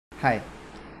Hi,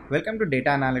 welcome to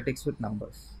Data Analytics with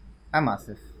Numbers. I'm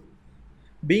Asif.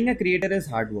 Being a creator is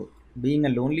hard work. Being a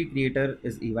lonely creator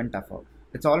is even tougher.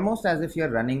 It's almost as if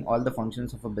you're running all the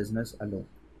functions of a business alone.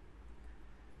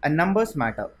 And numbers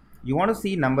matter. You want to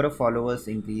see number of followers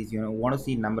increase, want to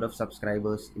see number of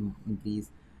subscribers increase.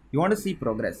 You want to see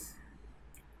progress.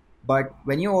 But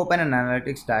when you open an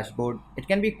analytics dashboard, it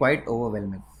can be quite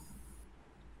overwhelming.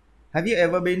 Have you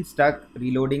ever been stuck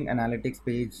reloading analytics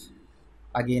page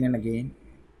again and again,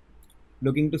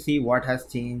 looking to see what has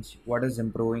changed, what is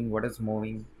improving, what is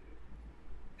moving?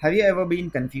 Have you ever been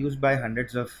confused by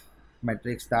hundreds of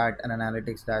metrics that an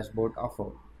analytics dashboard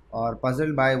offer, or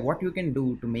puzzled by what you can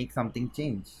do to make something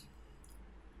change?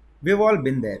 We've all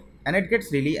been there, and it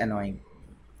gets really annoying.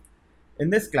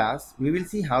 In this class, we will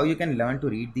see how you can learn to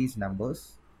read these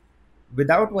numbers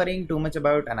without worrying too much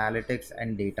about analytics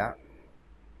and data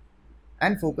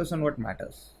and focus on what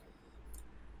matters.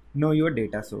 Know your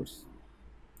data source.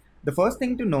 The first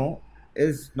thing to know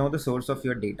is know the source of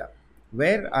your data.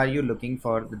 Where are you looking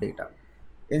for the data?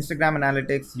 Instagram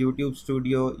Analytics, YouTube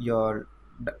Studio, your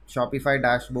Shopify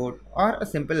dashboard, or a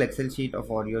simple Excel sheet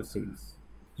of all your sales.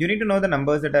 You need to know the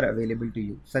numbers that are available to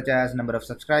you, such as number of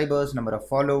subscribers, number of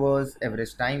followers,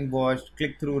 average time watched,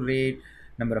 click through rate,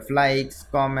 number of likes,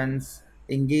 comments,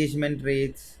 engagement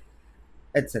rates,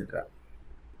 etc.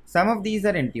 Some of these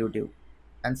are intuitive,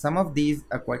 and some of these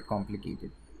are quite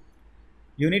complicated.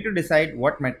 You need to decide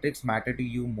what metrics matter to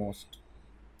you most.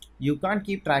 You can't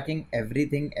keep tracking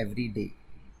everything every day.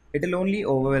 It'll only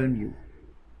overwhelm you.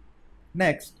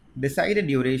 Next, decide a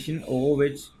duration over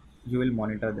which you will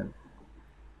monitor them.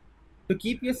 To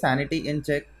keep your sanity in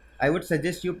check, I would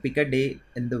suggest you pick a day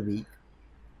in the week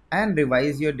and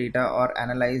revise your data or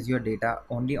analyze your data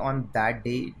only on that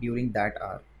day during that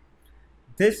hour.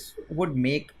 This would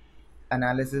make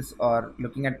analysis or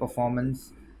looking at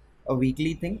performance a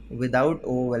weekly thing without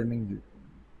overwhelming you.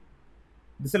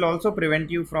 This will also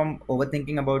prevent you from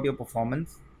overthinking about your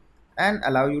performance and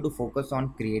allow you to focus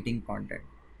on creating content.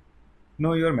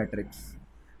 Know your metrics.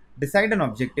 Decide an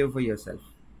objective for yourself.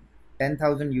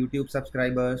 10,000 YouTube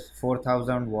subscribers,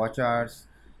 4,000 watch hours,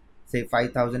 say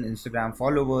 5,000 Instagram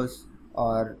followers,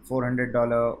 or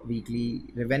 $400 weekly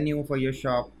revenue for your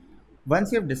shop.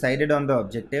 Once you have decided on the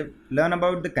objective, learn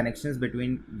about the connections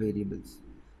between variables.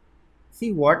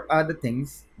 See what are the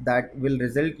things that will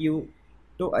result you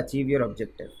to achieve your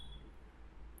objective.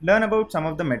 Learn about some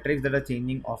of the metrics that are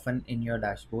changing often in your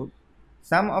dashboard.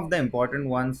 Some of the important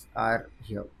ones are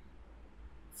here.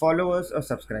 Followers or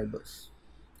subscribers.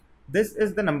 This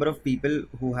is the number of people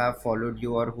who have followed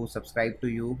you or who subscribe to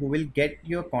you who will get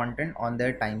your content on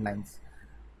their timelines.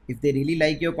 If they really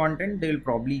like your content, they will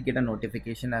probably get a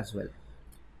notification as well.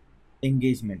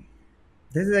 Engagement.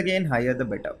 This is again higher the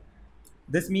better.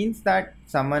 This means that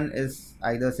someone is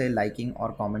either say liking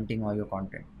or commenting on your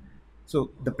content.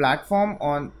 So the platform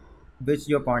on which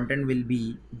your content will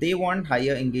be, they want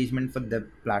higher engagement for the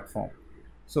platform.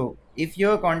 So if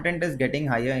your content is getting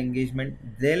higher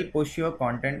engagement, they'll push your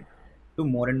content to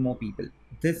more and more people.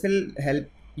 This will help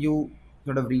you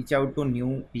sort of reach out to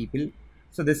new people.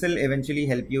 So this will eventually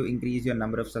help you increase your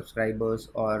number of subscribers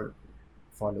or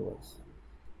followers.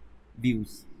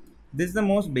 Views. This is the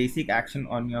most basic action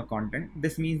on your content.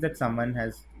 This means that someone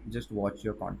has just watched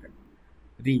your content.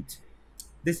 Reach.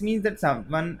 This means that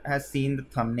someone has seen the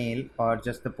thumbnail or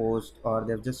just the post, or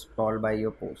they've just scrolled by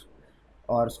your post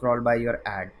or scrolled by your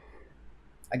ad.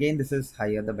 Again, this is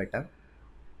higher the better.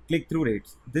 Click through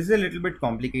rates. This is a little bit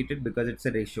complicated because it's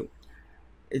a ratio.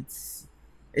 It's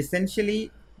essentially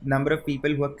number of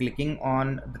people who are clicking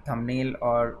on the thumbnail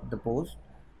or the post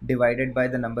divided by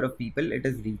the number of people it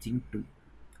is reaching to.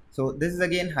 So this is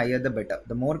again higher the better.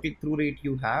 The more click through rate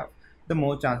you have, the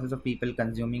more chances of people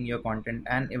consuming your content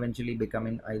and eventually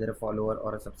becoming either a follower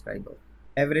or a subscriber.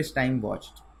 Average time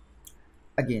watched.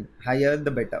 Again, higher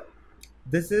the better.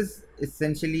 This is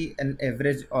essentially an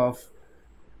average of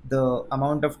the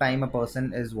amount of time a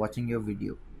person is watching your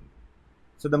video.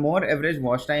 So the more average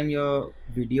watch time your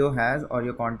video has or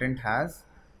your content has,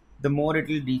 the more it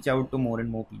will reach out to more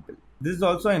and more people. This is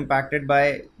also impacted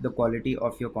by the quality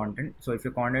of your content. So if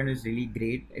your content is really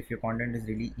great, if your content is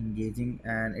really engaging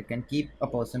and it can keep a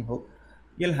person hooked,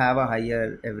 you'll have a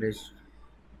higher average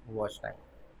watch time.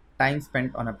 Time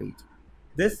spent on a page.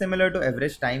 This is similar to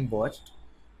average time watched,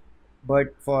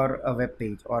 but for a web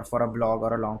page or for a blog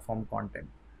or a long form content.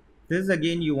 This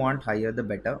again, you want higher the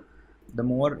better. The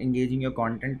more engaging your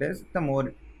content is, the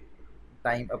more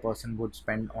time a person would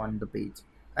spend on the page,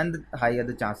 and the higher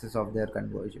the chances of their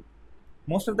conversion.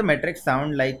 Most of the metrics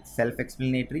sound like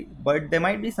self-explanatory, but there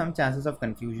might be some chances of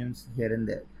confusions here and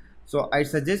there. So I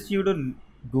suggest you to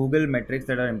Google metrics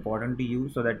that are important to you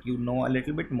so that you know a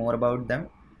little bit more about them.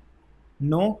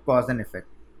 Know cause and effect.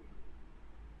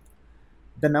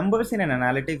 The numbers in an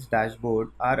analytics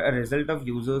dashboard are a result of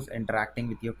users interacting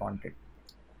with your content.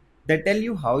 They tell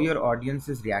you how your audience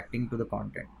is reacting to the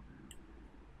content.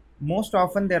 Most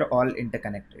often, they're all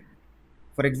interconnected.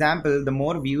 For example, the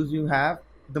more views you have,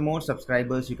 the more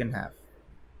subscribers you can have.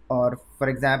 Or, for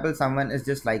example, someone is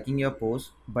just liking your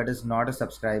post but is not a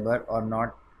subscriber or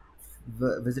not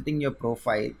visiting your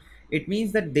profile. It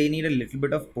means that they need a little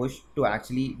bit of push to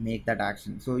actually make that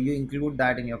action. So, you include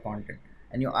that in your content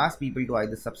and you ask people to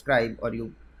either subscribe or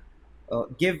you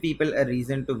give people a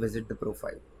reason to visit the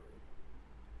profile.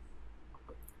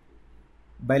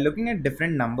 By looking at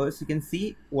different numbers, you can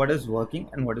see what is working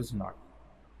and what is not.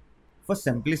 For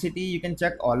simplicity, you can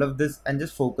check all of this and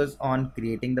just focus on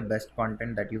creating the best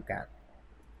content that you can.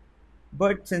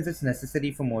 But since it's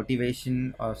necessary for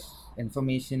motivation or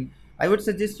information, I would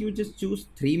suggest you just choose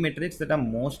three metrics that are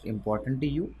most important to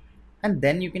you, and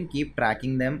then you can keep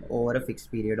tracking them over a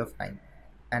fixed period of time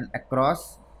and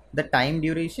across the time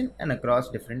duration and across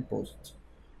different posts.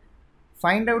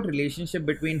 Find out relationship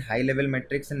between high level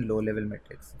metrics and low level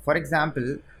metrics. For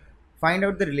example, find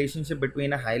out the relationship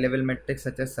between a high level metric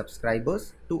such as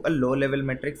subscribers to a low level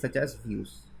metric such as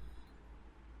views,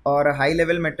 or a high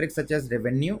level metric such as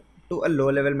revenue to a low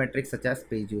level metric such as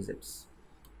page visits.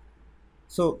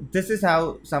 So this is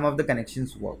how some of the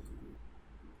connections work.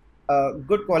 A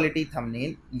good quality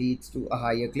thumbnail leads to a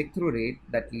higher click through rate,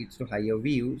 that leads to higher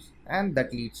views, and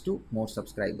that leads to more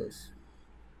subscribers.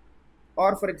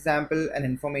 Or for example, an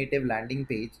informative landing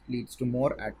page leads to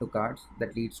more add to carts,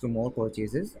 that leads to more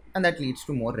purchases, and that leads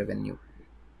to more revenue.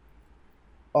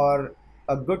 Or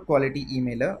a good quality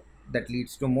emailer that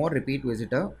leads to more repeat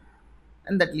visitor,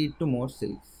 and that lead to more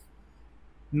sales.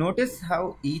 Notice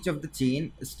how each of the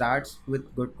chain starts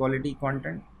with good quality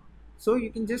content. So you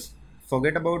can just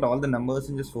forget about all the numbers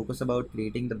and just focus about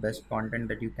creating the best content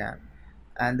that you can,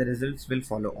 and the results will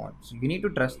follow on. So you need to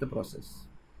trust the process.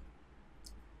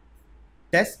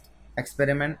 Test,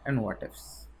 experiment, and what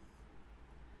ifs.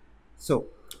 So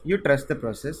you trust the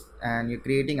process and you're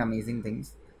creating amazing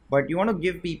things, but you want to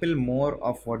give people more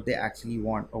of what they actually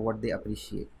want or what they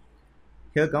appreciate.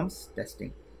 Here comes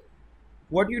testing.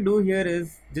 What you do here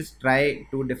is just try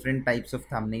two different types of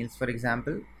thumbnails, for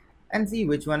example, and see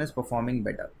which one is performing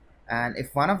better. And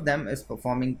if one of them is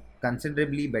performing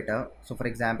considerably better, so for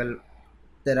example,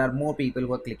 there are more people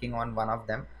who are clicking on one of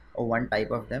them or one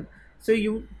type of them, so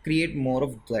you create more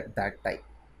of that type.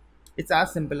 It's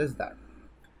as simple as that.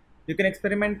 You can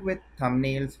experiment with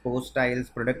thumbnails, post styles,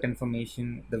 product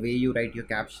information, the way you write your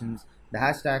captions, the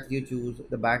hashtags you choose,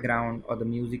 the background or the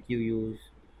music you use,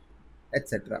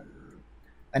 etc.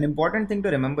 An important thing to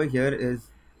remember here is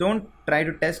don't try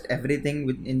to test everything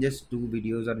in just two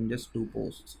videos or in just two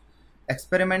posts.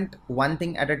 Experiment one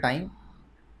thing at a time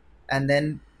and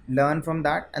then learn from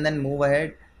that and then move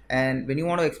ahead. And when you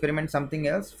want to experiment something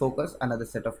else, focus another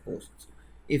set of posts.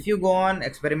 If you go on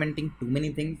experimenting too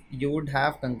many things, you would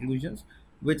have conclusions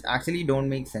which actually don't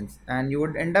make sense, and you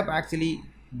would end up actually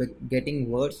getting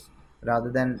worse rather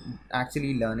than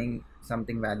actually learning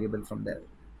something valuable from there.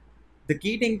 The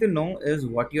key thing to know is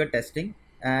what you're testing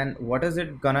and what is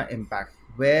it gonna impact.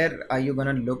 Where are you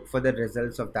gonna look for the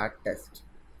results of that test?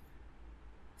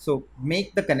 So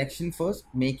make the connection first,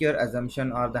 make your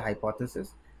assumption or the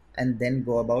hypothesis, and then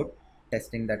go about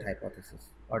testing that hypothesis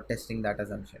or testing that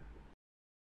assumption.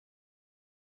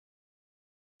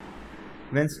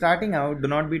 When starting out, do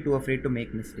not be too afraid to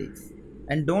make mistakes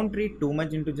and don't read too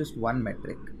much into just one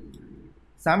metric.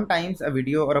 Sometimes a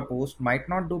video or a post might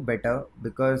not do better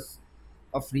because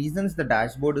of reasons the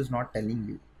dashboard is not telling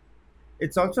you.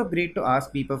 It's also great to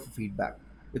ask people for feedback.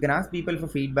 You can ask people for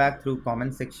feedback through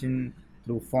comment section,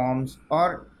 through forms,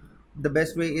 or the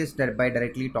best way is by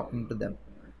directly talking to them.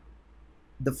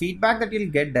 The feedback that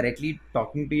you'll get directly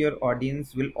talking to your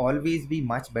audience will always be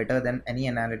much better than any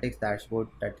analytics dashboard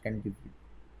that can give you.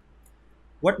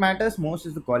 What matters most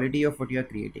is the quality of what you're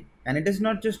creating. And it is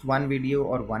not just one video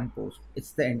or one post,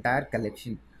 it's the entire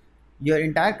collection. Your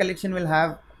entire collection will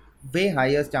have way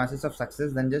higher chances of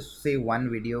success than just say one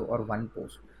video or one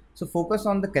post. So focus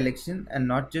on the collection and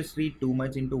not just read too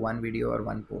much into one video or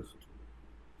one post.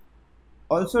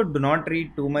 Also, do not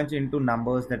read too much into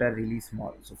numbers that are really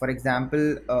small. So for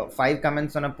example, 5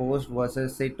 comments on a post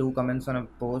versus say 2 comments on a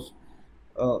post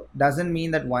doesn't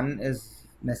mean that one is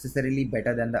necessarily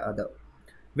better than the other.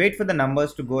 Wait for the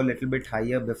numbers to go a little bit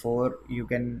higher before you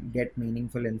can get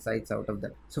meaningful insights out of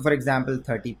them. So for example,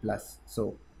 30 plus.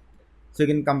 So you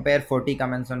can compare 40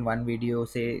 comments on one video,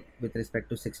 say with respect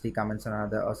to 60 comments on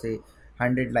another, or say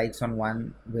 100 likes on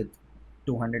one with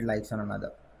 200 likes on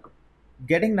another.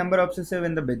 Getting number obsessive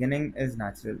in the beginning is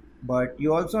natural, but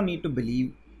you also need to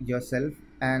believe yourself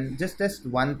and just test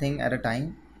one thing at a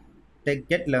time.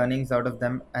 Get learnings out of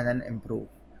them and then improve.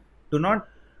 Do not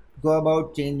go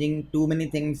about changing too many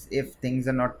things if things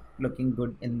are not looking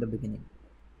good in the beginning.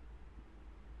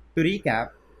 To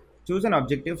recap, choose an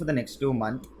objective for the next 2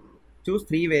 months. Choose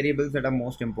three variables that are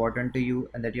most important to you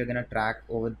and that you're going to track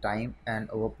over time and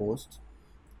over posts.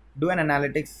 Do an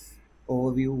analytics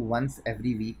overview once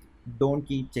every week. Don't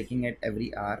keep checking it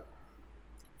every hour.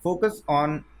 Focus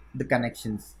on the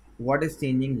connections, what is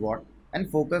changing what, and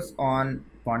focus on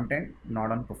content,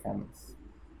 not on performance.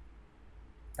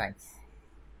 Thanks.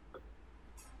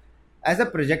 As a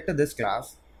project to this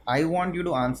class, I want you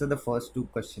to answer the first two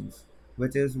questions,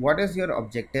 which is what is your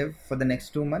objective for the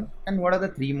next 2 months and what are the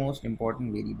three most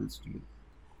important variables to you.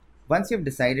 Once you've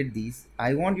decided these,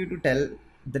 I want you to tell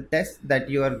the test that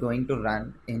you are going to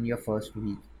run in your first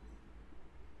week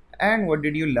and what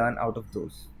did you learn out of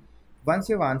those. Once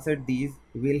you've answered these,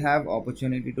 we'll have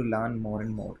opportunity to learn more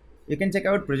and more. You can check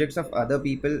out projects of other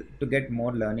people to get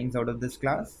more learnings out of this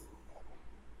class.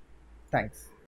 Thanks.